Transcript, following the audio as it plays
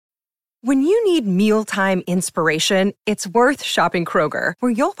When you need mealtime inspiration, it's worth shopping Kroger,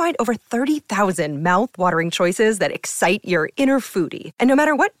 where you'll find over 30,000 mouth-watering choices that excite your inner foodie. And no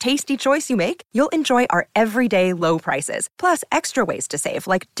matter what tasty choice you make, you'll enjoy our everyday low prices, plus extra ways to save,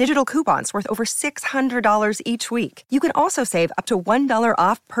 like digital coupons worth over $600 each week. You can also save up to $1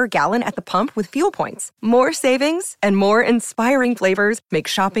 off per gallon at the pump with fuel points. More savings and more inspiring flavors make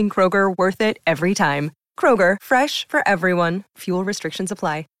shopping Kroger worth it every time. Kroger, fresh for everyone. Fuel restrictions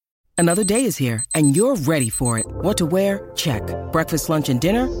apply. Another day is here, and you're ready for it. What to wear? Check. Breakfast, lunch, and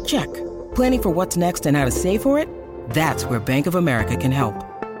dinner? Check. Planning for what's next and how to save for it? That's where Bank of America can help.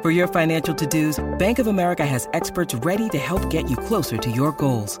 For your financial to-dos, Bank of America has experts ready to help get you closer to your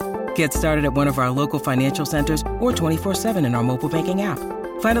goals. Get started at one of our local financial centers or 24/7 in our mobile banking app.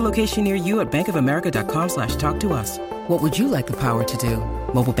 Find a location near you at bankofamerica.com/talktous. What would you like the power to do?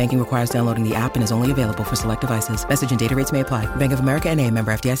 Mobile banking requires downloading the app and is only available for select devices. Message and data rates may apply. Bank of America N.A.,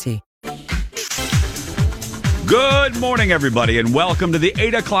 member FDIC. Good morning, everybody, and welcome to the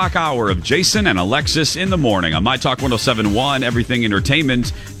 8 o'clock hour of Jason and Alexis in the morning on My Talk 107.1, everything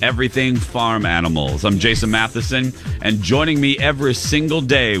entertainment, everything farm animals. I'm Jason Matheson, and joining me every single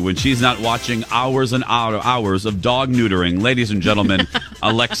day when she's not watching hours and hours of dog neutering, ladies and gentlemen,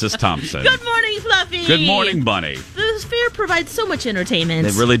 Alexis Thompson. Good morning, Fluffy. Good morning, Bunny. This fair provides so much entertainment.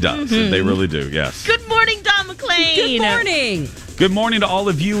 It really does. Mm-hmm. They really do, yes. Good morning, Don McClain. Good morning. Good morning to all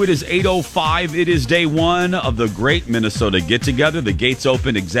of you. It is 8:05. It is day one of the Great Minnesota Get-Together. The gates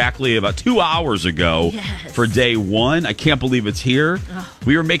opened exactly about 2 hours ago for day one. I can't believe it's here.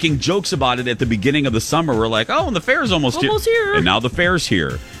 We were making jokes about it at the beginning of the summer. We're like, oh, and the fair's almost here. And now the fair's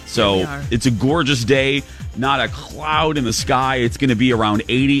here. So it's a gorgeous day. Not a cloud in the sky. It's going to be around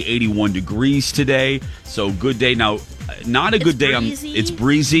 80, 81 degrees today. So good day. Now, not a good day. It's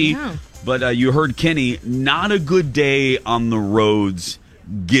breezy. Yeah. But you heard Kenny, not a good day on the roads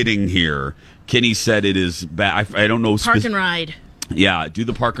getting here. Kenny said it is bad. I don't know. Park and ride. Yeah, do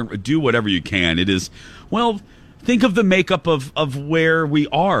whatever you can. It is, well, think of the makeup of where we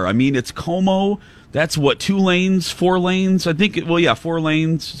are. I mean, it's Como. That's what, 2 lanes, 4 lanes? I think, 4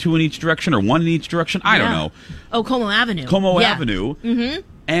 lanes, 2 in each direction or 1 in each direction. I don't know. Oh, Como Avenue. Como Avenue. Mm-hmm.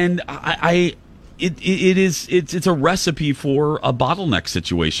 And it's a recipe for a bottleneck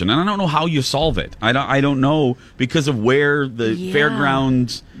situation, and I don't know how you solve it. I don't know, because of where the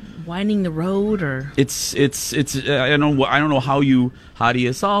fairgrounds winding the road, or it's I don't know how do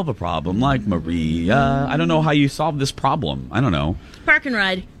you solve a problem like Maria? I don't know how you solve this problem. I don't know. Park and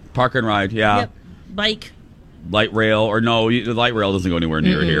ride. Yeah. Yep. Bike. Light rail, or no, the light rail doesn't go anywhere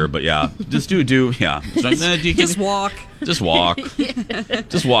near here, but yeah, just Just walk. Just walk.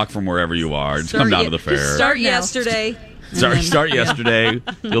 Just walk from wherever you are. Just come down to the fair. Start yesterday. Start yesterday.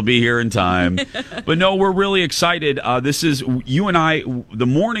 You'll be here in time. But no, we're really excited. This is, you and I, the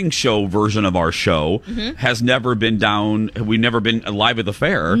morning show version of our show has never been down. We've never been live at the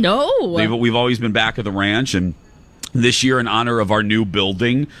fair. No. We've always been back at the ranch, and this year, in honor of our new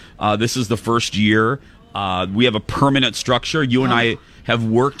building, this is the first year. We have a permanent structure. You and I have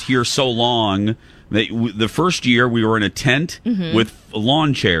worked here so long that the first year we were in a tent with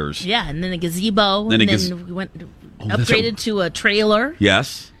lawn chairs. Yeah, and then a gazebo. Then we went upgraded to a trailer.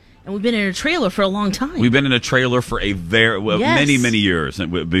 Yes. And we've been in a trailer for a long time. We've been in a trailer for many years.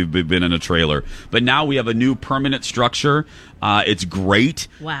 We've been in a trailer. But now we have a new permanent structure. It's great.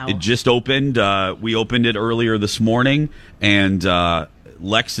 Wow. It just opened. We opened it earlier this morning, and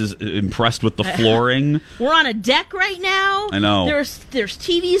Lex is impressed with the flooring. We're on a deck right now. I know. There's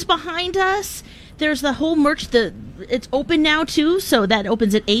TVs behind us. There's the whole merch. It's open now, too, so that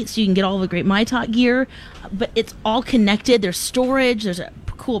opens at 8, so you can get all the great My Talk gear. But it's all connected. There's storage. There's a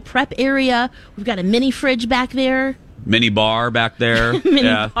cool prep area. We've got a mini fridge back there. Mini bar back there.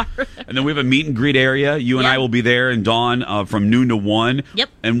 Bar. And then we have a meet and greet area. You and I will be there, and Dawn from noon to 1. Yep.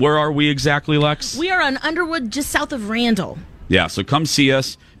 And where are we exactly, Lex? We are on Underwood, just south of Randall. Yeah, so come see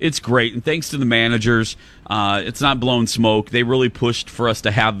us. It's great. And thanks to the managers. It's not blown smoke. They really pushed for us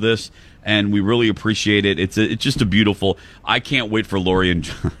to have this, and we really appreciate it. It's just a beautiful. I can't wait for Lori and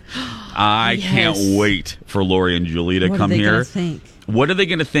can't wait for Lori and Julie to come here. What are they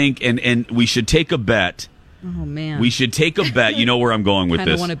going to think? And we should take a bet. Oh, man. We should take a bet. You know where I'm going with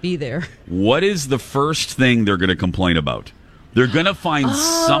this. I want to be there. What is the first thing they're going to complain about? They're going to find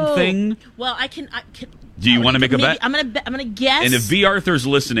something. Well, I can. Do you want to make a bet? I'm gonna guess. And if B. Arthur's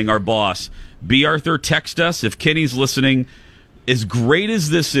listening, our boss, B. Arthur, text us. If Kenny's listening, as great as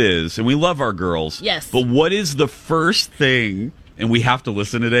this is, and we love our girls. Yes. But what is the first thing? And we have to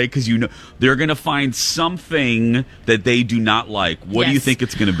listen today because they're going to find something that they do not like. What do you think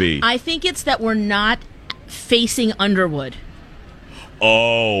it's going to be? I think it's that we're not facing Underwood.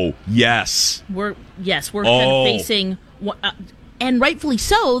 Oh, yes. We're kind of facing, and rightfully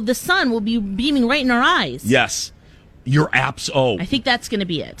so, the sun will be beaming right in our eyes. Yes. Your apps. Oh, I think that's going to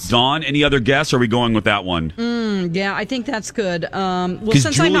be it. Dawn, any other guess? Or are we going with that one? Yeah, I think that's good. Well,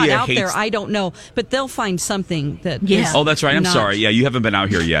 since I'm not out there, I don't know. But they'll find something that. Yeah. Oh, that's right. I'm sorry. Yeah, you haven't been out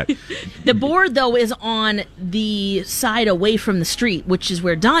here yet. The board, though, is on the side away from the street, which is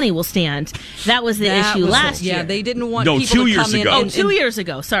where Donnie will stand. That was the issue last year. Yeah, they didn't want people 2 to years come in. ago. Oh, 2 years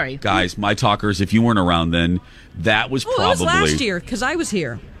ago. Sorry. Guys, my talkers, if you weren't around then, that was probably. It was last year because I was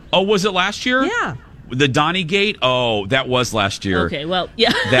here. Oh, was it last year? Yeah. The Donnie Gate? Oh, that was last year. Okay, well,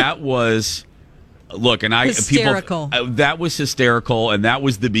 yeah. That was, look, and hysterical. That was hysterical, and that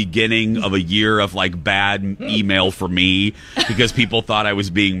was the beginning of a year of like bad email for me because people thought I was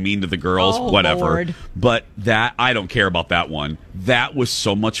being mean to the girls, whatever. Lord. But that, I don't care about that one. That was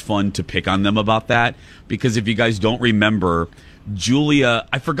so much fun to pick on them about that because if you guys don't remember, Julia,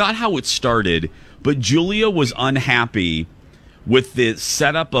 I forgot how it started, but Julia was unhappy with the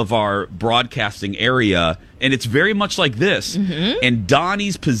setup of our broadcasting area, and it's very much like this. Mm-hmm. And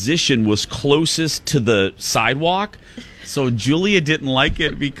Donnie's position was closest to the sidewalk, so Julia didn't like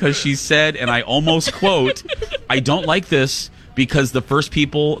it because she said, and I almost quote, "I don't like this because the first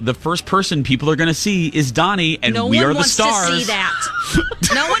person people are going to see is Donnie, and we are the stars." No one wants to see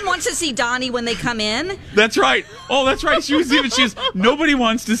that. No one wants to see Donnie when they come in. That's right. Oh, that's right. Nobody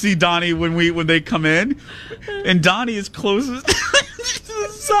wants to see Donnie when they come in, and Donnie is closest to the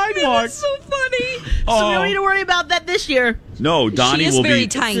sidewalk. That's so funny. So we don't need to worry about that this year. No, Donnie will be very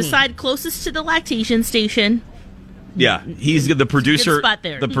tiny. The side closest to the lactation station. Yeah, he's the producer. Good spot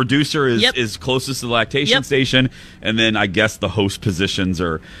there. The producer is closest to the lactation station, and then I guess the host positions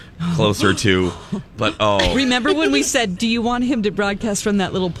are closer to. But remember when we said, "Do you want him to broadcast from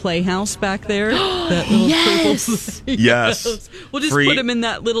that little playhouse back there?" That little yes, yes. We'll just put him in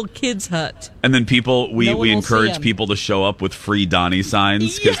that little kid's hut. And then we encourage him. people to show up with free Donnie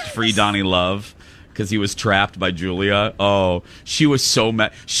signs because free Donnie love because he was trapped by Julia. Oh, she was so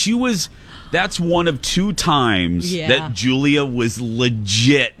mad. That's one of 2 times that Julia was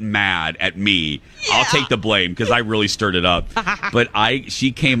legit mad at me. Yeah. I'll take the blame because I really stirred it up. But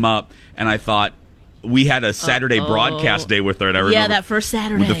she came up and I thought we had a Saturday broadcast day with her. And I remember that first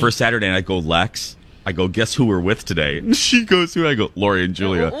Saturday. The first Saturday, and I go, Lex, guess who we're with today? And she goes, who? I go, Lori and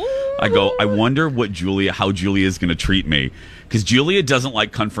Julia. I go, I wonder how Julia is going to treat me. Because Julia doesn't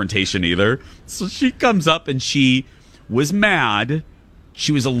like confrontation either. So she comes up and she was mad.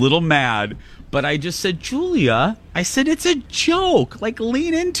 She was a little mad, but I just said, Julia, I said, it's a joke. Like,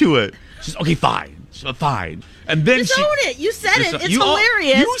 lean into it. She's okay, fine. Fine. And then just own it. You said it. It's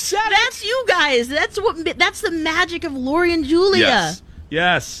hilarious. You said That's you guys. That's the magic of Lori and Julia.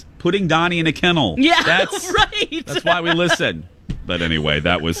 Yes. Putting Donnie in a kennel. Yeah, that's right. That's why we listen. But anyway,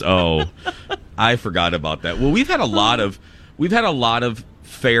 that was I forgot about that. Well, we've had a lot of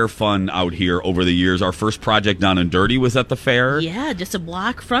fair fun out here over the years. Our first project Down and Dirty was at the fair. Yeah, just a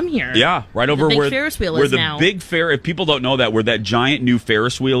block from here. Yeah, right over where the big Ferris wheel is now. Big fair. If people don't know that, where that giant new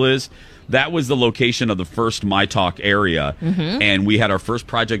Ferris wheel is, that was the location of the first My Talk area. Mm-hmm. And we had our first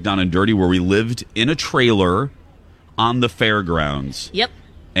project Down and Dirty where we lived in a trailer on the fairgrounds. Yep.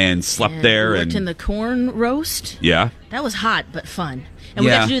 And slept there. Worked in the corn roast. Yeah. That was hot but fun. And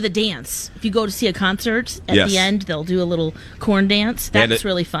we got to do the dance. If you go to see a concert, at the end, they'll do a little corn dance. That's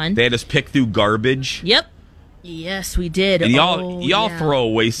really fun. They had us pick through garbage. Yep. Yes, we did. And y'all throw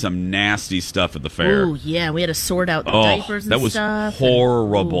away some nasty stuff at the fair. Oh, yeah. We had to sort out the diapers and stuff. That was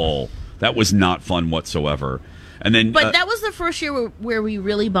horrible. That was not fun whatsoever. And then, but that was the first year where we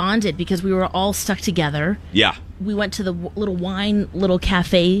really bonded because we were all stuck together. Yeah. We went to the little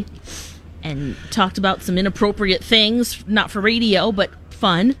cafe and talked about some inappropriate things, not for radio, but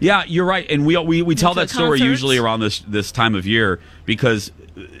fun. Yeah, you're right. And we tell that story usually around this time of year because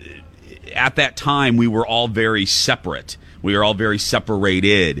at that time we were all very separate. We were all very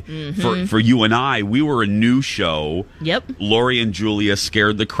separated. Mm-hmm. For you and I, we were a new show. Yep. Lori and Julia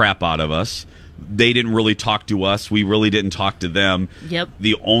scared the crap out of us. They didn't really talk to us. We really didn't talk to them. Yep.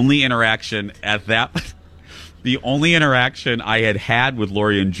 The only interaction I had with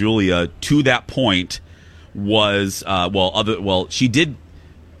Lori and Julia to that point was she did.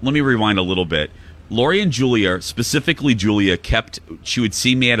 Let me rewind a little bit. Lori and Julia, specifically Julia, she would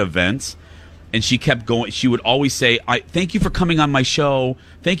see me at events, And she kept going. She would always say, thank you for coming on my show.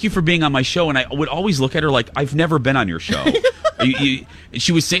 Thank you for being on my show. And I would always look at her like, I've never been on your show.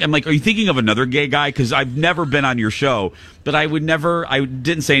 She was saying, I'm like, are you thinking of another gay guy? Because I've never been on your show. But I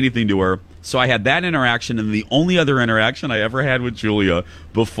didn't say anything to her. So I had that interaction. And the only other interaction I ever had with Julia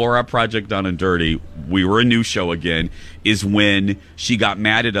before our Project Down and Dirty, we were a new show again, is when she got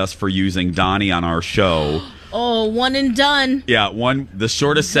mad at us for using Donnie on our show. Oh, one and done. Yeah, the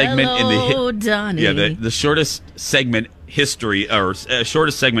shortest segment in Donnie. Yeah, the shortest segment history, or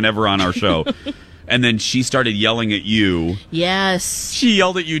shortest segment ever on our show. And then she started yelling at you. Yes. She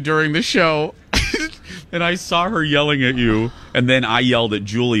yelled at you during the show. And I saw her yelling at you. And then I yelled at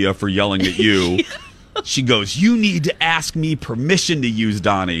Julia for yelling at you. She goes, you need to ask me permission to use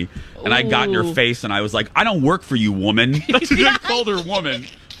Donnie. And I got in her face and I was like, I don't work for you, woman. I called her woman.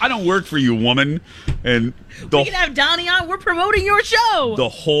 I don't work for you, woman. And we can have Donnie on. We're promoting your show. The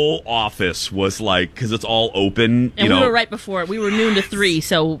whole office was like, because it's all open. And we were right before it. We were noon to 3,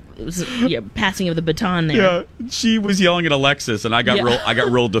 so it was passing of the baton there. Yeah, she was yelling at Alexis, and I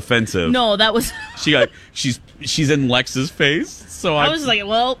got real defensive. No, that was she's in Lex's face. So I was like,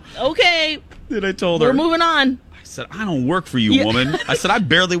 well, okay. Then I told her we're moving on. I said, I don't work for you, woman. I said, I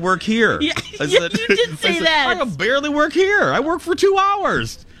barely work here. Yeah, I said, you did say that. I barely work here. I work for 2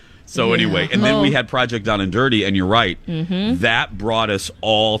 hours. So anyway, and then we had Project Down and Dirty, and you're right. Mm-hmm. That brought us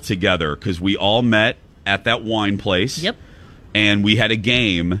all together because we all met at that wine place. Yep. And we had a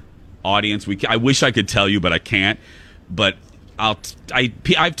game. Audience, I wish I could tell you, but I can't. But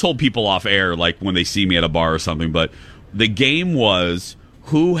I've told people off air, like when they see me at a bar or something, but the game was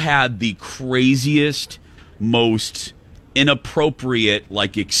who had the craziest, most inappropriate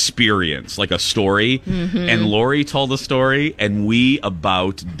experience, like a story. Mm-hmm. And Lori told a story and we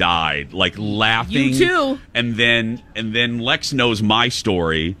about died, like laughing. You too. And then Lex knows my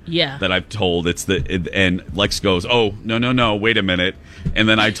story that I've told. And Lex goes, oh, no, wait a minute. And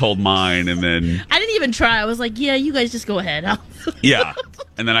then I told mine, and then I didn't even try. I was like, yeah, you guys just go ahead. Yeah.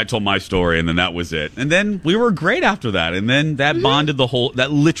 And then I told my story, and then that was it. And then we were great after that. And then that literally bonded the whole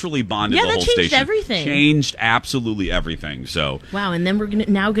station. Yeah, that changed everything. Changed absolutely everything. So wow, and then we're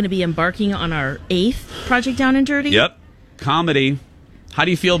now going to be embarking on our 8th Project Down and Dirty. Yep. Comedy. How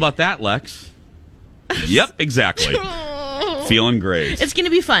do you feel about that, Lex? Yep, exactly. Feeling great. It's going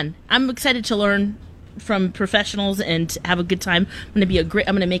to be fun. I'm excited to learn from professionals and have a good time. I'm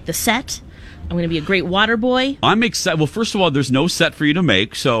going to make the set. I'm going to be a great water boy. I'm excited. Well, first of all, there's no set for you to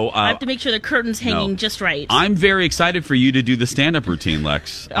make, so I have to make sure the curtain's hanging just right. I'm very excited for you to do the stand-up routine,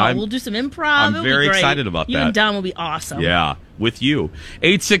 Lex. We'll do some improv. I'm very excited about that. You and Don will be awesome. Yeah, with you.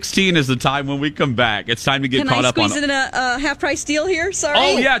 8:16 is the time when we come back. It's time to get caught up on. Can I squeeze in a half-price deal here? Sorry.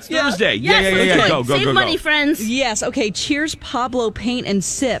 Oh yeah, it's Thursday. Yeah. Go. Save money, friends. Yes. Okay. Cheers, Pablo Paint and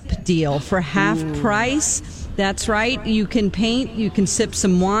Sip deal for half price. That's right. You can paint, you can sip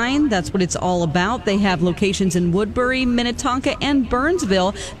some wine. That's what it's all about. They have locations in Woodbury, Minnetonka, and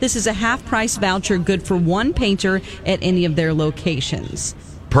Burnsville. This is a half-price voucher good for one painter at any of their locations.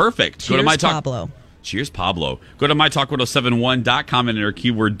 Perfect. Cheers, Pablo. Cheers, Pablo. Go to mytalk1071.com and enter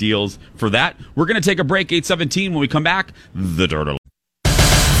keyword deals for that. We're going to take a break, 8:17. When we come back, the Dirt Alert.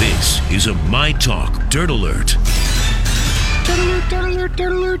 This is a My Talk Dirt Alert. Dirt Alert, Dirt Alert,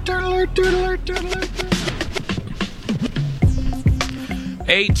 Dirt Alert, Dirt Alert, Dirt Alert, Dirt Alert.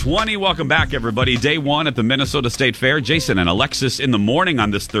 8:20. Welcome back, everybody. Day one at the Minnesota State Fair. Jason and Alexis in the morning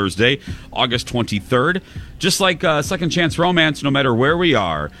on this Thursday, August 23rd. Just like Second Chance Romance, no matter where we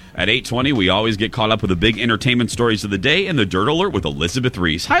are, at 8:20, we always get caught up with the big entertainment stories of the day in the Dirt Alert with Elizabeth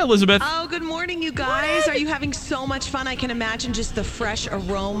Reese. Hi, Elizabeth. Oh, good morning, you guys. Are you having so much fun? I can imagine just the fresh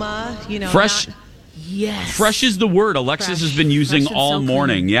aroma, Fresh. Yes. Fresh is the word Alexis has been using all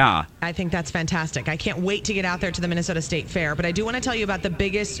morning. Yeah. I think that's fantastic. I can't wait to get out there to the Minnesota State Fair. But I do want to tell you about the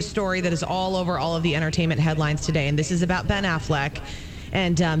biggest story that is all over all of the entertainment headlines today. And this is about Ben Affleck.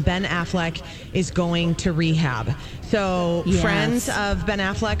 And Ben Affleck is going to rehab. So friends of Ben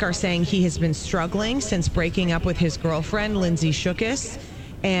Affleck are saying he has been struggling since breaking up with his girlfriend, Lindsay Shookus.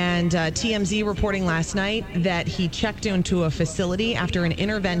 And TMZ reporting last night that he checked into a facility after an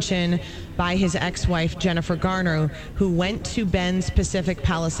intervention by his ex-wife, Jennifer Garner, who went to Ben's Pacific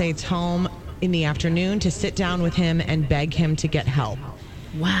Palisades home in the afternoon to sit down with him and beg him to get help.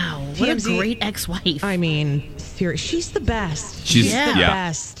 Wow. What a great ex-wife. I mean, seriously, she's the best. She's the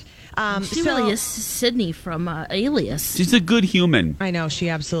best. She really is Sydney from Alias. She's a good human. I know, she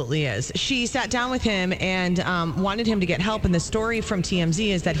absolutely is. She sat down with him and wanted him to get help. And the story from TMZ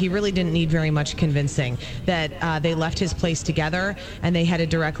is that he really didn't need very much convincing, that they left his place together and they headed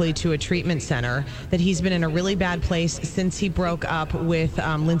directly to a treatment center, that he's been in a really bad place since he broke up with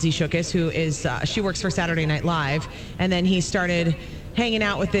Lindsay Shookus, who is, she works for Saturday Night Live. And then he started hanging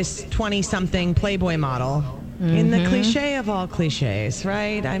out with this 20-something Playboy model. In the cliche of all cliches,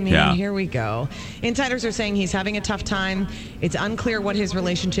 right? I mean, Here we go. Insiders are saying he's having a tough time. It's unclear what his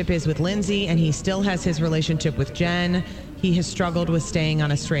relationship is with Lindsay, and he still has his relationship with Jen. He has struggled with staying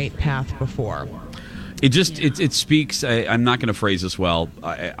on a straight path before. It speaks. I'm not going to phrase this well.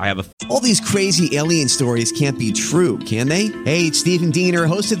 I have a. All these crazy alien stories can't be true, can they? Hey, it's Stephen Diener,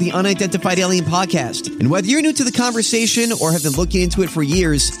 host of the Unidentified Alien Podcast. And whether you're new to the conversation or have been looking into it for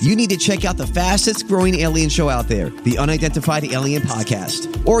years, you need to check out the fastest growing alien show out there, the Unidentified Alien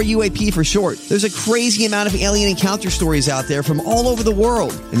Podcast, or UAP for short. There's a crazy amount of alien encounter stories out there from all over the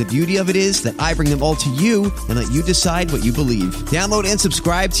world. And the beauty of it is that I bring them all to you and let you decide what you believe. Download and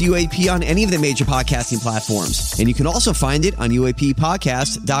subscribe to UAP on any of the major podcasting platforms. And you can also find it on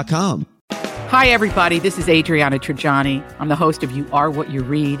UAPpodcast.com. Hi, everybody. This is Adriana Trajani. I'm the host of You Are What You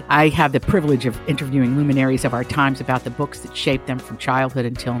Read. I have the privilege of interviewing luminaries of our times about the books that shaped them from childhood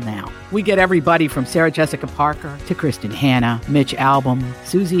until now. We get everybody from Sarah Jessica Parker to Kristen Hanna, Mitch Albom,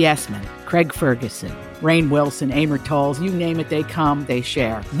 Susie Essman, Craig Ferguson, Rainn Wilson, Amor Tolls, you name it, they come, they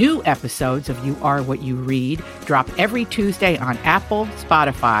share. New episodes of You Are What You Read drop every Tuesday on Apple,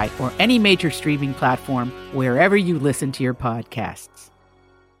 Spotify, or any major streaming platform wherever you listen to your podcasts.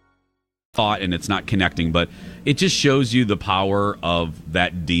 Thought and it's not connecting, but it just shows you the power of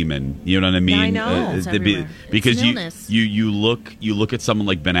that demon. You know what I mean? I know. Because you look at someone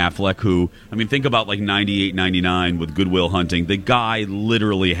like Ben Affleck, who, I mean, think about like 98, 99 with Good Will Hunting. The guy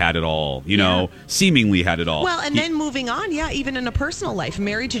literally had it all. You know, seemingly had it all. Well, and then moving on, even in a personal life,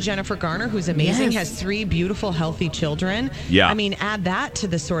 married to Jennifer Garner, who's amazing, has 3 beautiful, healthy children. Yeah, I mean, add that to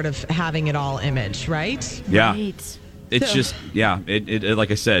the sort of having it all image, right? Yeah. Right. It's just, it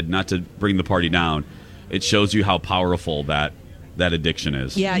like I said, not to bring the party down, it shows you how powerful that addiction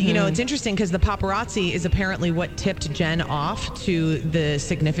is. Yeah, you know, it's interesting because the paparazzi is apparently what tipped Jen off to the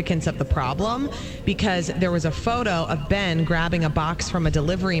significance of the problem, because there was a photo of Ben grabbing a box from a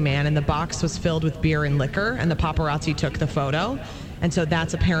delivery man, and the box was filled with beer and liquor, and the paparazzi took the photo. And so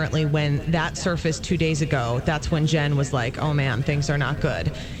that's apparently when that surfaced 2 days ago. That's when Jen was like, oh man, things are not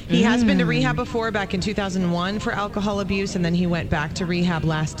good. He has been to rehab before, back in 2001 for alcohol abuse, and then he went back to rehab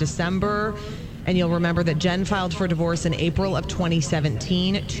last December. And you'll remember that Jen filed for divorce in April of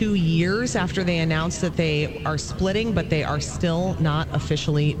 2017, 2 years after they announced that they are splitting, but they are still not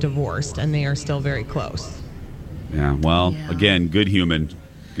officially divorced, and they are still very close. Yeah, well, again, good human.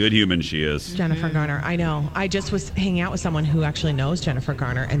 Good human she is. Jennifer Garner, I know. I just was hanging out with someone who actually knows Jennifer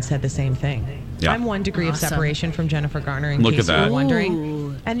Garner and said the same thing. Yeah. I'm 1 degree of separation from Jennifer Garner, in case you were wondering.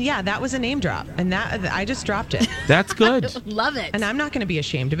 Ooh. And that was a name drop. And that I just dropped it. That's good. Love it. And I'm not going to be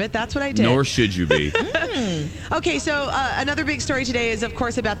ashamed of it. That's what I did. Nor should you be. Okay, so another big story today is, of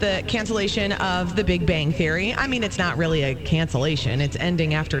course, about the cancellation of The Big Bang Theory. I mean, it's not really a cancellation. It's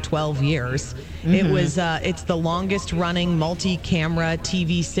ending after 12 years. It's the longest running multi-camera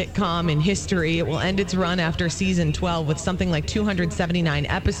TV sitcom in history. It will end its run after season 12 with something like 279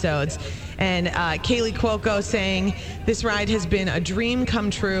 episodes. And Kaylee Cuoco saying, this ride has been a dream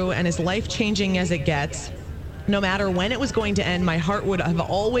come true and as life-changing as it gets. No matter when it was going to end, my heart would have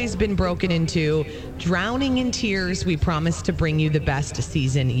always been broken into. Drowning in tears, we promise to bring you the best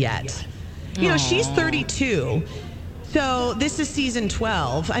season yet. You know, she's 32. So this is season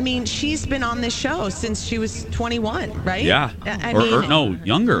 12. I mean, she's been on this show since she was 21, right? Yeah. No,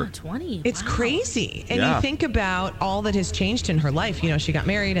 younger. 20. It's crazy. And you think about all that has changed in her life. You know, she got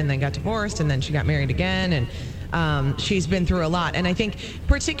married and then got divorced and then she got married again. And she's been through a lot. And I think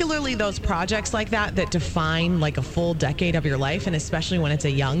particularly those projects like that define like a full decade of your life, and especially when it's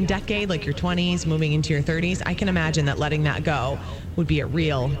a young decade, like your 20s, moving into your 30s, I can imagine that letting that go would be a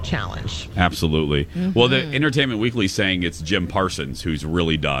real challenge. Absolutely. Well, the Entertainment Weekly is saying it's Jim Parsons who's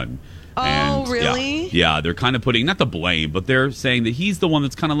really done. Oh, and really? Yeah, they're kind of putting, not the blame, but they're saying that he's the one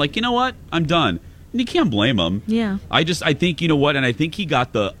that's kind of like, you know what, I'm done. And you can't blame him. Yeah. I think, you know what, and I think he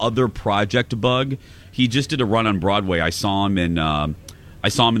got the other project bug. He just did a run on Broadway. I saw him in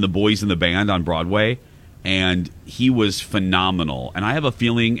The Boys in the Band on Broadway. and he was phenomenal. And I have a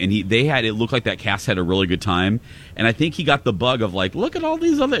feeling, and it looked like that cast had a really good time. And I think he got the bug of like, look at all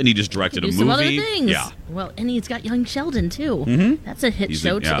these other, and he just directed a movie. Some other things. Yeah. Well, and he's got Young Sheldon too. Mm-hmm. That's a hit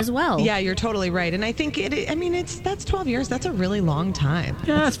show as well. Yeah, you're totally right. And I think that's 12 years. That's a really long time.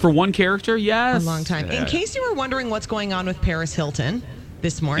 Yes, for one character, yes. A long time. In case you were wondering what's going on with Paris Hilton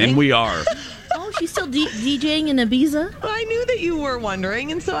this morning. And we are. Oh, she's still DJing in Ibiza? I knew that you were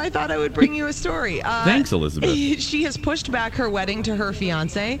wondering, and so I thought I would bring you a story. Thanks, Elizabeth. She has pushed back her wedding to her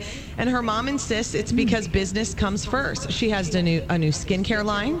fiance, and her mom insists it's because business comes first. She has a new skincare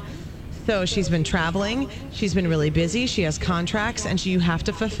line. So she's been traveling. She's been really busy. She has contracts, and you have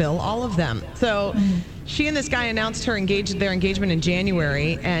to fulfill all of them. So she and this guy announced their engagement in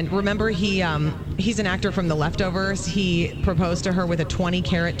January. And remember, he's an actor from The Leftovers. He proposed to her with a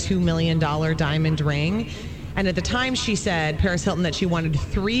 20-carat, $2 million diamond ring. And at the time, she said, Paris Hilton, that she wanted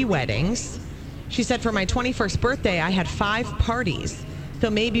 3 weddings. She said, for my 21st birthday, I had 5 parties. So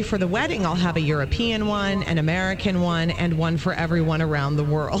maybe for the wedding, I'll have a European one, an American one, and one for everyone around the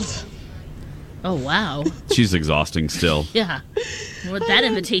world. Oh, wow. She's exhausting still. Yeah. What that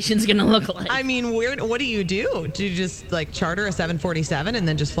invitation's going to look like. I mean, what do you do? Do you just like charter a 747 and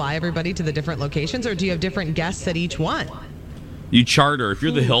then just fly everybody to the different locations? Or do you have different guests at each one? You charter. If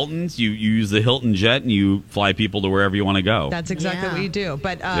you're the Hiltons, you use the Hilton jet and you fly people to wherever you want to go. That's exactly what you do.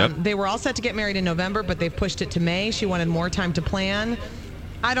 But They were all set to get married in November, but they've pushed it to May. She wanted more time to plan.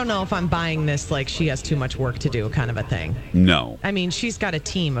 I don't know if I'm buying this like she has too much work to do kind of a thing. No. I mean, she's got a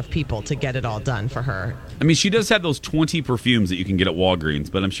team of people to get it all done for her. I mean, she does have those 20 perfumes that you can get at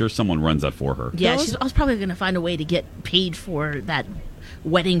Walgreens, but I'm sure someone runs that for her. Yeah, I was probably going to find a way to get paid for that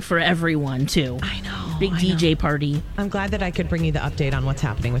wedding for everyone, too. I know. Big DJ party. I'm glad that I could bring you the update on what's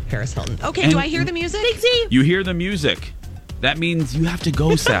happening with Paris Hilton. Okay, do I hear the music? Dixie! You hear the music. That means you have to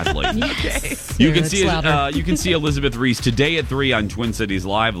go, sadly. Yes. You can see Elizabeth Reese today at 3 on Twin Cities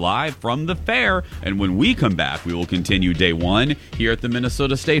live from the fair. And when we come back, we will continue day 1 here at the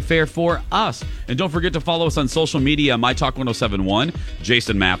Minnesota State Fair for us. And don't forget to follow us on social media, MyTalk1071,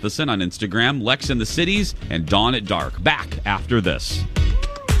 Jason Matheson on Instagram, Lex in the Cities, and Dawn at Dark. Back after this.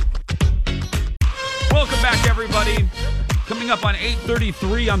 Welcome back, everybody. Coming up on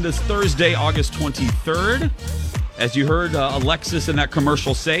 8:33 on this Thursday, August 23rd. As you heard Alexis in that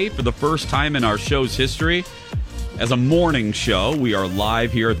commercial say, for the first time in our show's history, as a morning show, we are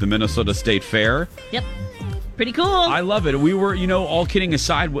live here at the Minnesota State Fair. Yep. Pretty cool. I love it. We were, all kidding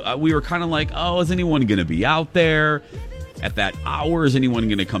aside, we were kind of like, oh, is anyone going to be out there at that hour? Is anyone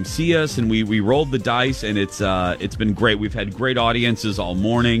going to come see us? And we rolled the dice, and it's been great. We've had great audiences all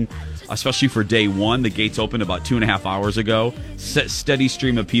morning, especially for day 1. The gates opened about 2.5 hours ago. Steady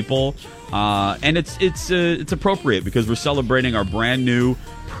stream of people. And it's appropriate because we're celebrating our brand new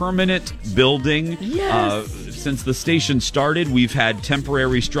permanent building. Yes. Since the station started, we've had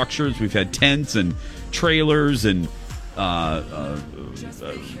temporary structures. We've had tents and trailers and I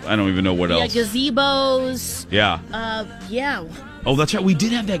don't even know what else. Yeah, gazebos. Yeah. Yeah. Oh, that's right. We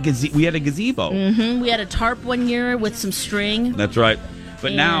did have that gazebo. We had a gazebo. Mm-hmm. We had a tarp one year with some string. That's right.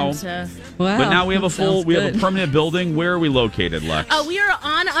 But now we have we have a permanent building. Where are we located, Lex? We are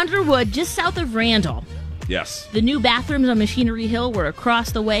on Underwood, just south of Randall. Yes. The new bathrooms on Machinery Hill were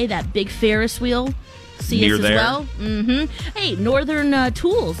across the way. That big Ferris wheel. See Near us as there. well. Mm-hmm. Hey, Northern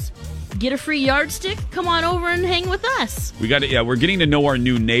Tools. Get a free yardstick. Come on over and hang with us. We got it. Yeah, we're getting to know our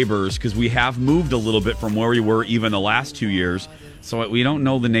new neighbors because we have moved a little bit from where we were even the last 2 years. So we don't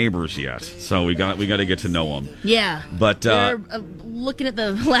know the neighbors yet. So we got to get to know them. Yeah. But they're looking at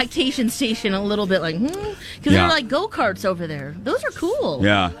the lactation station a little bit like, because there are like go-karts over there. Those are cool.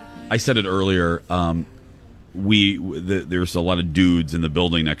 Yeah. I said it earlier. There's a lot of dudes in the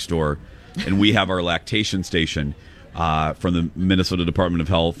building next door, and we have our lactation station from the Minnesota Department of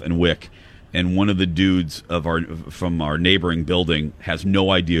Health and WIC. And one of the dudes from our neighboring building has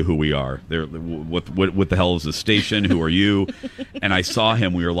no idea who we are. They're what the hell is this station? Who are you? And I saw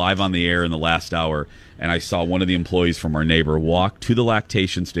him. We were live on the air in the last hour, and I saw one of the employees from our neighbor walk to the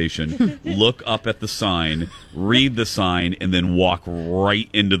lactation station, look up at the sign, read the sign, and then walk right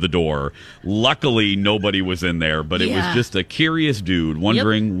into the door. Luckily, nobody was in there, but it was just a curious dude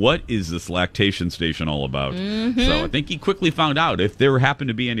wondering what is this lactation station all about. Mm-hmm. So I think he quickly found out if there happened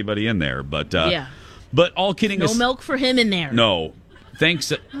to be anybody in there. But but all kidding aside, no milk for him in there. No. Thank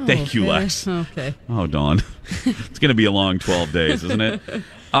you, Lex. Okay. Oh, Dawn. It's going to be a long 12 days, isn't it?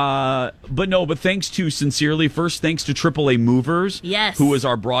 But thanks to Sincerely. First, thanks to AAA Movers, who is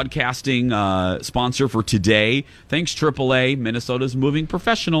our broadcasting sponsor for today. Thanks, AAA, Minnesota's moving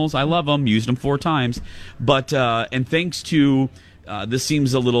professionals. I love them. Used them 4 times. But and thanks to This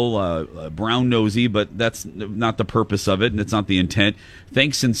seems a little brown nosy, but that's not the purpose of it, and it's not the intent.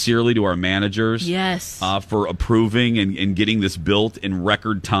 Thanks sincerely to our managers, for approving and getting this built in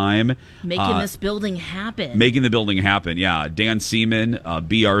record time, making this building happen. Making the building happen, yeah. Dan Seaman,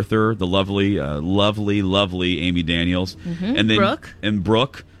 B. Arthur, the lovely Amy Daniels, and then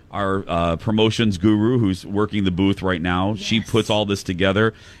Brooke. Our promotions guru who's working the booth right now. She puts all this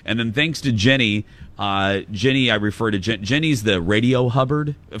together. And then thanks to Jenny. Jenny, I refer to Jenny's the Radio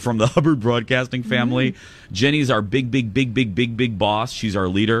Hubbard from the Hubbard Broadcasting family. Jenny's our big boss. She's our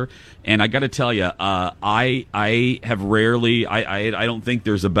leader. And I got to tell you, I have rarely, I don't think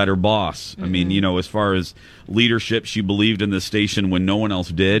there's a better boss. I mean, as far as leadership, she believed in the station when no one else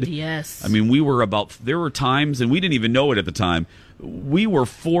did. Yes. I mean, there were times, and we didn't even know it at the time, we were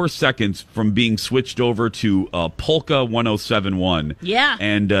 4 seconds from being switched over to Polka 107.1. Yeah.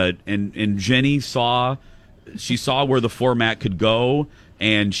 And Jenny saw where the format could go,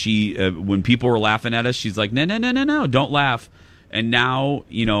 and she when people were laughing at us, she's like, no, don't laugh. And now,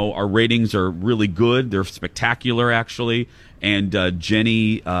 our ratings are really good. They're spectacular, actually. And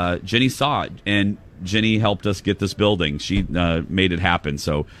Jenny saw it, and Jenny helped us get this building. She made it happen.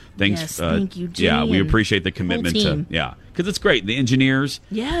 So thanks. Yes, thank you, Jenny. Yeah, we appreciate the commitment to. Yeah, because it's great. The engineers.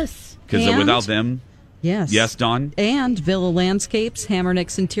 Yes. Because without them. Yes. Yes, Dawn? And Villa Landscapes,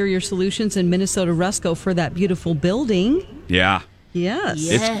 Hammernix Interior Solutions, and Minnesota Rusco for that beautiful building. Yeah.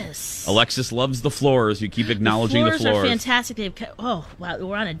 Yes. Alexis loves the floors. You keep acknowledging the floors. The floors are fantastic. Wow,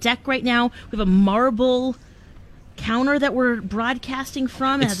 we're on a deck right now. We have a marble counter that we're broadcasting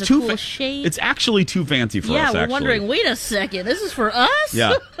from. It has a cool shape. It's actually too fancy for us, Yeah, we're actually. wondering, wait a second, this is for us?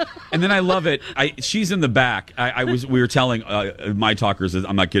 Yeah. And then I love it. She's in the back. We were telling my talkers,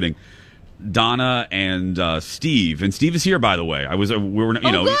 I'm not kidding, Donna and Steve. And Steve is here, by the way.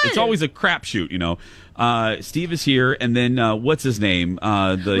 It's always a crapshoot, Steve is here, and then what's his name?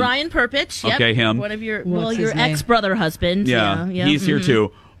 Ryan Perpich. Yep. Okay, him. One of your ex-brother husband. Yeah, he's here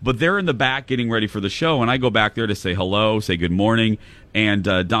too. But they're in the back getting ready for the show, and I go back there to say hello, say good morning, and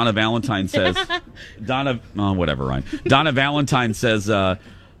Donna Valentine says, whatever, Ryan. Donna Valentine says,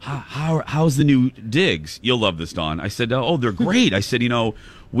 how's the new digs? You'll love this, Dawn. I said, oh, they're great. I said,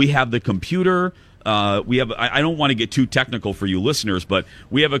 we have the computer. We have. I don't want to get too technical for you listeners, but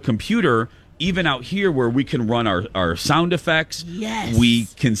we have a computer even out here where we can run our sound effects. Yes. We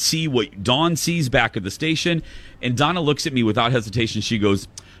can see what Dawn sees back at the station. And Donna looks at me without hesitation. She goes,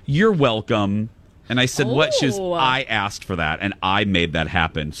 "You're welcome." And I said, "What?" She's, "I asked for that, and I made that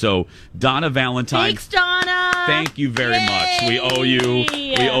happen." So, Donna Valentine. Thanks, Donna. Thank you very much. We owe you.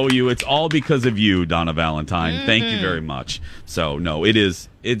 We owe you. It's all because of you, Donna Valentine. Thank you very much. So, no,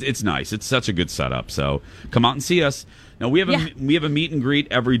 it's nice. It's such a good setup. So, come out and see us. Now, we have a meet and greet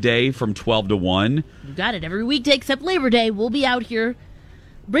every day from 12 to 1. You got it. Every weekday except Labor Day. We'll be out here.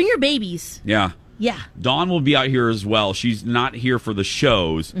 Bring your babies. Yeah. Yeah. Dawn will be out here as well. She's not here for the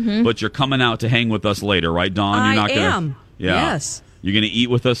shows, but you're coming out to hang with us later, right, Dawn? You're not I am. Yeah. Yes. You're going to eat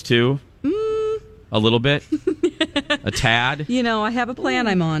with us, too? A little bit? A tad? I have a plan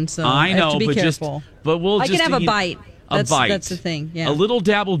I'm on, so I know, have to be but careful. I can have a bite. A bite. That's the thing. Yeah. A little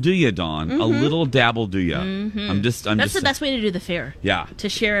dabble do ya, Dawn. A little dabble do ya. That's the best way to do the fair. Yeah. To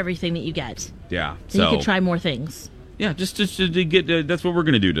share everything that you get. Yeah. So you can try more things. Yeah, just to get. That's what we're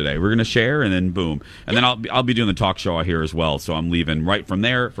going to do today. We're going to share, and then boom, and then I'll be doing the talk show out here as well. So I'm leaving right from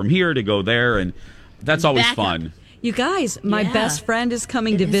here to go there, and that's always fun. You guys, my best friend is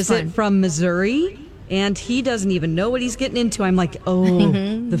coming to visit from Missouri, and he doesn't even know what he's getting into. I'm like,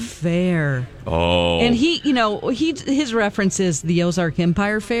 the fair. Oh, and his reference is the Ozark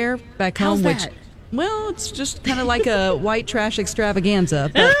Empire Fair back home, How's that? which. Well, it's just kind of like a white trash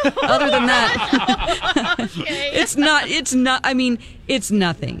extravaganza. But other than that, it's not. I mean, it's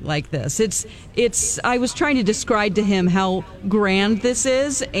nothing like this. It's. I was trying to describe to him how grand this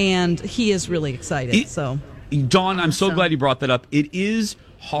is, and he is really excited. Dawn, I'm so glad you brought that up. It is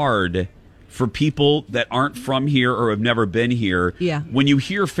hard for people that aren't from here or have never been here. Yeah. When you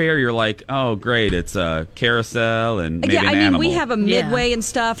hear fair, you're like, oh, great, it's a carousel and maybe an animal. We have a midway and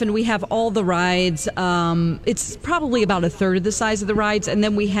stuff, and we have all the rides. It's probably about a third of the size of the rides, and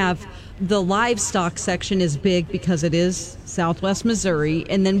then we have the livestock section is big because it is Southwest Missouri,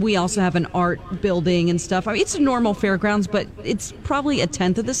 and then we also have an art building and stuff. I mean, it's a normal fairgrounds, but it's probably a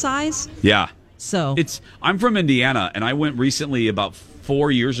tenth of the size. Yeah. So I'm from Indiana, and I went recently about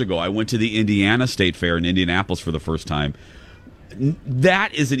 4 years ago. I went to the Indiana State Fair in Indianapolis for the first time.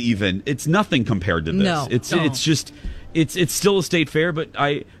 That isn't even. It's nothing compared to this. No. It's just. It's still a state fair, but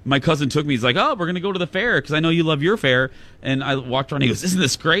my cousin took me. He's like, "Oh, we're going to go to the fair because I know you love your fair." And I walked around. He goes, "Isn't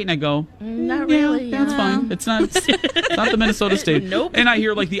this great?" And I go, "Not really. Yeah, that's fine. It's not the Minnesota State." Nope. And I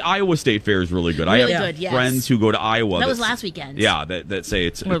hear like the Iowa State Fair is really good. Really I have good, yes. friends who go to Iowa. That was last weekend. Yeah, that say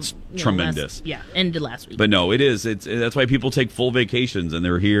it's tremendous. Ended last week. But no, it is. That's why people take full vacations and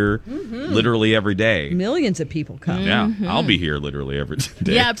they're here literally every day. Millions of people come. Yeah, I'll be here literally every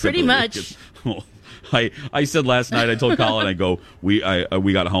day. Yeah, pretty much. I said last night, I told Colin, I go, we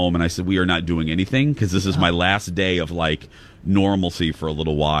got home and I said, we are not doing anything because this is my last day of like normalcy for a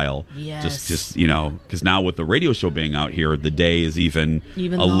little while. Yes. Just because now with the radio show being out here, the day is even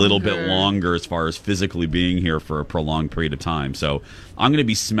a little bit longer as far as physically being here for a prolonged period of time. So I'm going to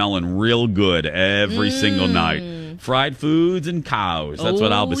be smelling real good every single night. Fried foods and cows. That's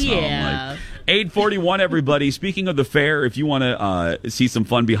what I'll be smelling like. 8:41, everybody. Speaking of the fair, if you want to see some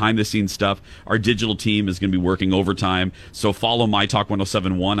fun behind-the-scenes stuff, our digital team is going to be working overtime. So follow My Talk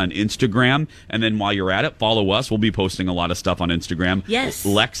 1071 on Instagram. And then while you're at it, follow us. We'll be posting a lot of stuff on Instagram. Yes.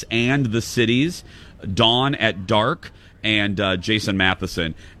 Lex and the Cities, Dawn at Dark, and Jason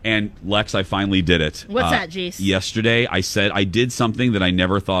Matheson. And Lex, I finally did it. What's that, Jace? Yesterday, I said I did something that I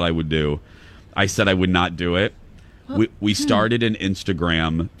never thought I would do. I said I would not do it. We started an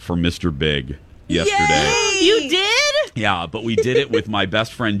Instagram for Mr. Big yesterday. Yay! You did? Yeah, but we did it with my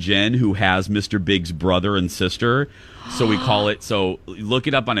best friend Jen, who has Mr. Big's brother and sister. So we call it. So look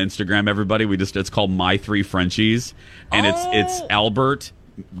it up on Instagram, everybody. It's called My Three Frenchies, and it's Albert,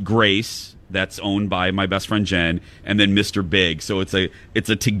 Grace. That's owned by my best friend Jen, and then Mr. Big. So it's a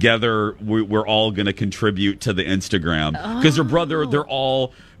together. We're all going to contribute to the Instagram because their brother. They're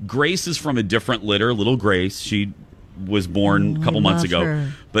all. Grace is from a different litter. Little Grace. She was born a couple months ago,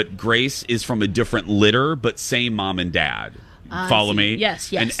 but Grace is from a different litter, but same mom and dad. Follow me?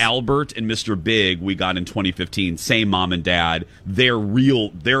 Yes. And Albert and Mr. Big we got in 2015. Same mom and dad. They're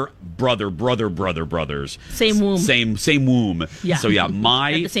brothers. Same womb. Same womb. Yeah. So yeah, At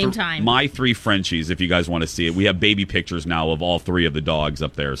the same time. My Three Frenchies, if you guys want to see it. We have baby pictures now of all three of the dogs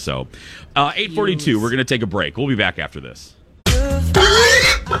up there. So 8:42, we're going to take a break. We'll be back after this.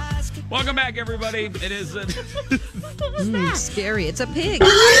 Welcome back, everybody. It is scary. It's a pig.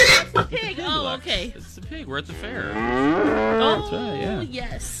 Pig. Oh, okay. It's a pig. We're at the fair. Oh, That's right, yeah.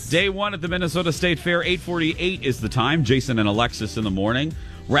 Yes. Day one at the Minnesota State Fair. 8:48 is the time. Jason and Alexis in the morning.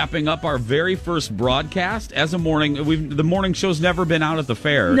 Wrapping up our very first broadcast as a morning. The morning show's never been out at the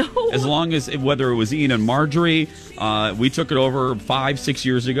fair. No. As long as, whether it was Ian and Marjorie, we took it over 5-6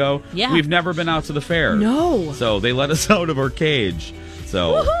 years ago. Yeah. We've never been out to the fair. No. So they let us out of our cage.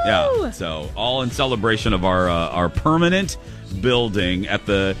 So, Woohoo! yeah. So, all in celebration of our permanent building at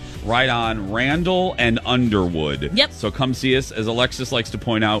right on Randall and Underwood. Yep. So come see us. As Alexis likes to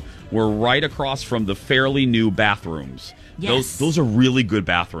point out, we're right across from the fairly new bathrooms. Yes. Those are really good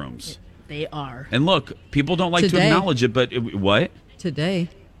bathrooms. They are. And look, people don't like to acknowledge it, but what? Today.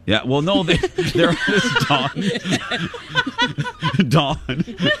 Yeah, well, no, they're Dawn.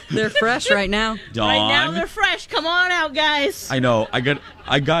 They're fresh right now. Dawn. Right now they're fresh. Come on out, guys. I know.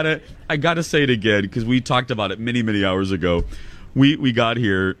 I gotta say it again because we talked about it many hours ago. We got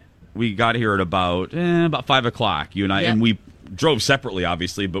here. We got here at about 5 o'clock. You and I, and we drove separately,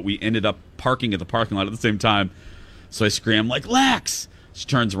 obviously, but we ended up parking at the parking lot at the same time. So I scream like, Lex! She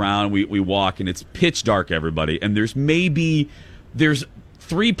turns around. We walk, and it's pitch dark, everybody. And there's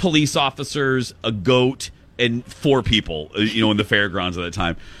 3 police officers, a goat, and 4 people, in the fairgrounds at the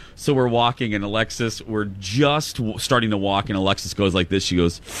time. So we're walking, and Alexis, we're just starting to walk, and Alexis goes like this. She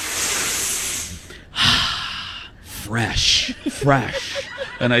goes, fresh.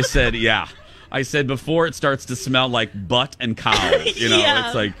 And I said, yeah. I said, before it starts to smell like butt and cow.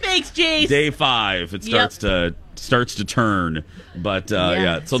 It's like thanks, Jace. Day 5, it starts to turn. But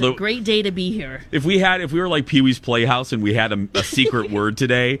so it's a great day to be here. If we were like Pee-wee's Playhouse and we had a secret word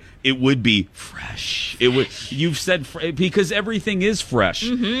today, it would be fresh. It would. You've said because everything is fresh.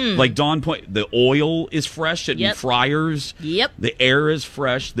 Mm-hmm. Like Dawn point, the oil is fresh at Friars. Yep. The air is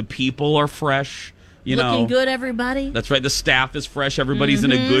fresh. The people are fresh. Looking good, everybody. That's right. The staff is fresh. Everybody's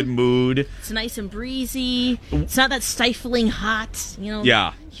in a good mood. It's nice and breezy. It's not that stifling hot,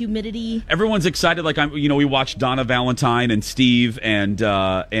 Yeah. Humidity. Everyone's excited. Like we watched Donna Valentine and Steve and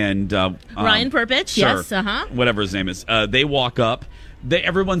Ryan Perpich. Sure, Yes. whatever his name is. They walk up.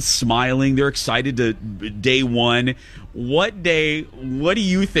 Everyone's smiling. They're excited to day one. What day? What do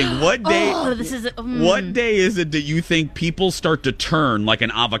you think? What day? What day is it that you think people start to turn like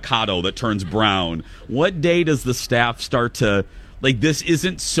an avocado that turns brown? What day does the staff start to this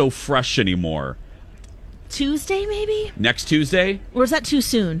isn't so fresh anymore? Tuesday, maybe? Next Tuesday? Or is that too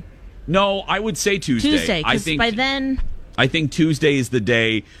soon? No, I would say Tuesday. Because by then... I think Tuesday is the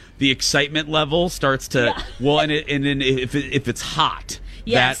day the excitement level starts to and then if it's hot,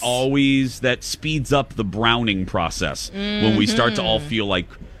 that speeds up the browning process when we start to all feel like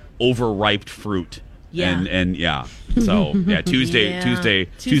overripe fruit. Yeah. And so Tuesday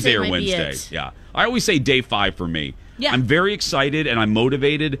or Wednesday. Yeah, I always say day 5 for me. Yeah. I'm very excited and I'm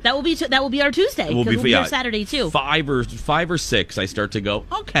motivated. That will be our Tuesday. Because we'll be our Saturday too. 5 or 6, I start to go,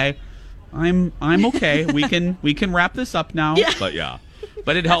 okay, I'm okay. we can wrap this up now. Yeah.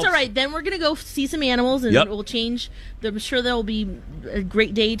 But it helps. That's all right. Then we're gonna go see some animals, and we'll change. I'm sure there will be a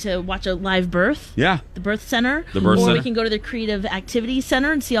great day to watch a live birth. Yeah, the birth center. Or we can go to the creative activities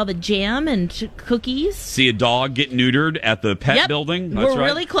center and see all the jam and cookies. See a dog get neutered at the pet building. That's we're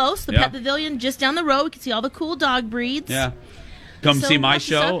really close. The pet pavilion just down the road. We can see all the cool dog breeds. Yeah. Come see my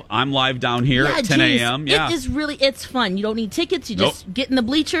show. I'm live down here at 10 a.m. Yeah. It's fun. You don't need tickets. You just get in the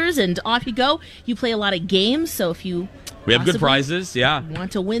bleachers and off you go. You play a lot of games, so if you we have good prizes,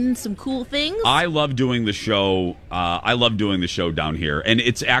 want to win some cool things. I love doing the show. Down here, and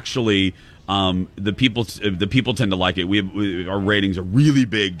it's actually the people tend to like it. Our ratings are really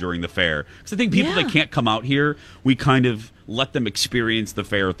big during the fair because I think people that can't come out here, we kind of let them experience the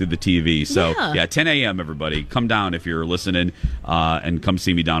fair through the TV. So 10 a.m. everybody, come down if you're listening, and come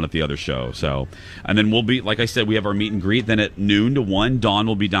see me down at the other show. So, and then we'll be, like I said, we have our meet and greet. Then at noon to 1, Dawn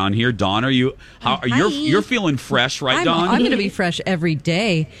will be down here. Dawn, you're feeling fresh, right, Dawn? I'm going to be fresh every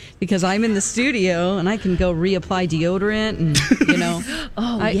day because I'm in the studio and I can go reapply deodorant and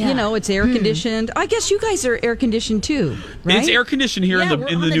it's air conditioned. I guess you guys are air conditioned too, right? It's air conditioned here in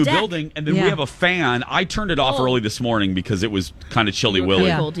the new building, and then we have a fan. I turned it off early this morning because it was kind of chilly willy.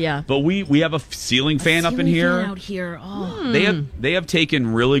 But we have a ceiling fan up in here. Out here. They have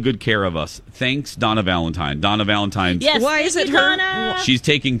taken really good care of us. Thanks, Donna Valentine. Donna Valentine. Yes. Why is it her? Donna? She's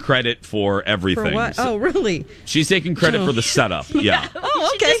taking credit for everything. For what? Oh, really? She's taking credit for the setup. Yeah.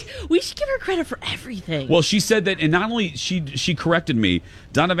 Oh, okay. We should give her credit for everything. Well, she said that, and not only she corrected me.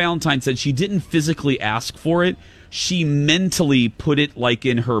 Donna Valentine said she didn't physically ask for it. She mentally put it like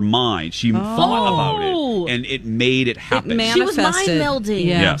in her mind. She thought about it, and it made it happen. She was mind melding.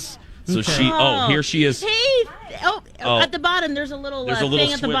 Yeah. Yes. So here she is. Hey, at the bottom there's a little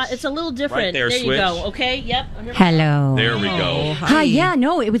thing at the bottom. It's a little different. Right there you go. Okay, yep. Hello. There we go. Hi. Yeah,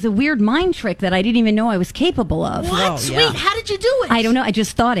 no, it was a weird mind trick that I didn't even know I was capable of. What? Sweet. How did you do it? I don't know. I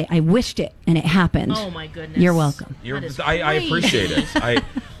just thought it. I wished it, and it happened. Oh my goodness. You're welcome. I appreciate it.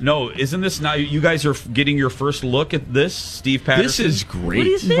 Isn't this now? You guys are getting your first look at this, Steve Patterson. This is great. What do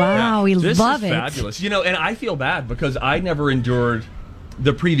you think? Wow, we love it. This is fabulous. And I feel bad because I never endured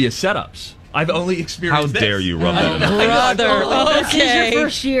the previous setups. I've only experienced How dare you rub that in? Brother. This is your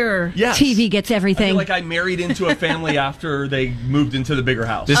first year. Yes. TV gets everything. I feel like I married into a family after they moved into the bigger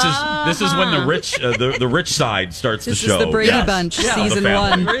house. This is when the rich the rich side starts to show. This is the Brady Bunch, season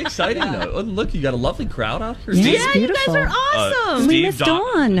 1. Very exciting, though. Oh, look, you got a lovely crowd out here. Yeah, you guys are awesome. We missed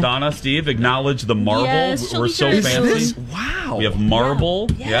Dawn. Donna, Steve, acknowledge the marble. Yes, We're so fancy. Wow. We have marble.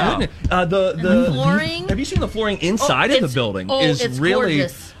 Yeah. The flooring. Have you seen the flooring inside of the building? It's really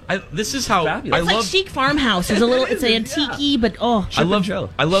gorgeous. This is how fabulous. I It's like chic farmhouse. It's antique-y, but I love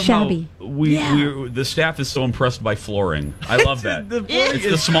Shabby. how the staff is so impressed by flooring. I love that. It's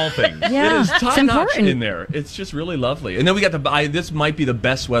the small things. Yeah, it is top it's notch important. in there. It's just really lovely. And then we got this might be the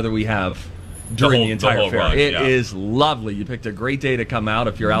best weather we have during the entire fair. run, It is lovely. You picked a great day to come out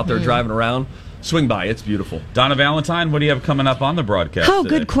if you're out there driving around. Swing by. It's beautiful. Donna Valentine, what do you have coming up on the broadcast today?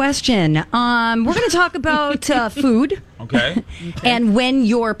 Good question. We're going to talk about food. Okay. And when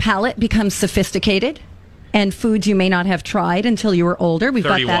your palate becomes sophisticated. And foods you may not have tried until you were older. We've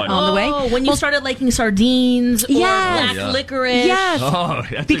 31. got that on the way. Oh, when you started liking sardines or black licorice. Yes. Oh,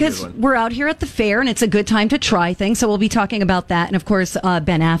 that's because a good one. we're out here at the fair, and it's a good time to try things. So we'll be talking about that. And, of course,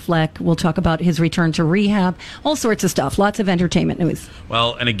 Ben Affleck will talk about his return to rehab. All sorts of stuff. Lots of entertainment news.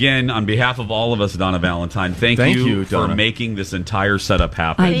 Well, and again, on behalf of all of us, Donna Valentine, thank you for Donna. making this entire setup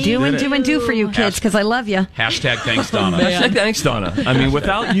happen. I do for you kids because I love you. Hashtag thanks, Donna. Hashtag thanks, Donna. I mean,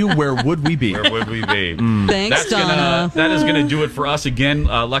 without you, where would we be? Where would we be? Thanks, Donna. That is going to do it for us again.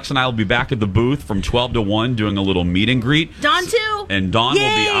 Lex and I will be back at the booth from 12 to 1 doing a little meet and greet. Dawn, too. And Dawn will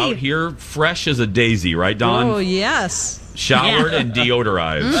be out here fresh as a daisy, right, Dawn? Oh, yes. Showered and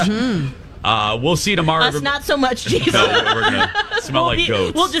deodorized. We'll see you tomorrow. Us not so much, Jesus. No, we're going to smell like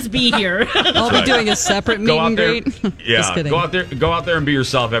goats. We'll just be here. I'll be doing a separate meet and greet. Just kidding. Go out there and be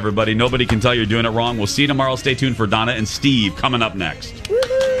yourself, everybody. Nobody can tell you're doing it wrong. We'll see you tomorrow. Stay tuned for Donna and Steve coming up next.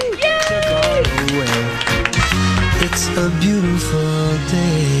 It's a beautiful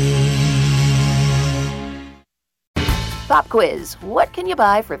day. Pop quiz. What can you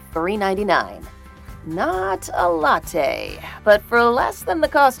buy for $3.99? Not a latte, but for less than the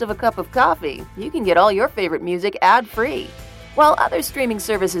cost of a cup of coffee, you can get all your favorite music ad-free. While other streaming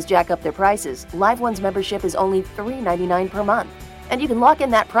services jack up their prices, Live One's membership is only $3.99 per month, and you can lock in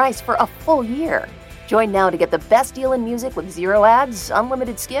that price for a full year. Join now to get the best deal in music with 0 ads,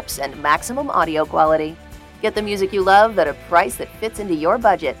 unlimited skips, and maximum audio quality. Get the music you love at a price that fits into your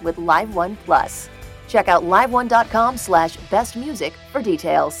budget with Live One Plus. Check out liveone.com/bestmusic for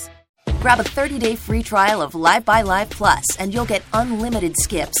details. Grab a 30-day free trial of Live by Live Plus, and you'll get unlimited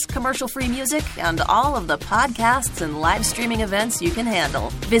skips, commercial-free music, and all of the podcasts and live streaming events you can handle.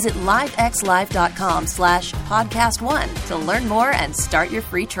 Visit livexlive.com/podcast1 to learn more and start your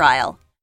free trial.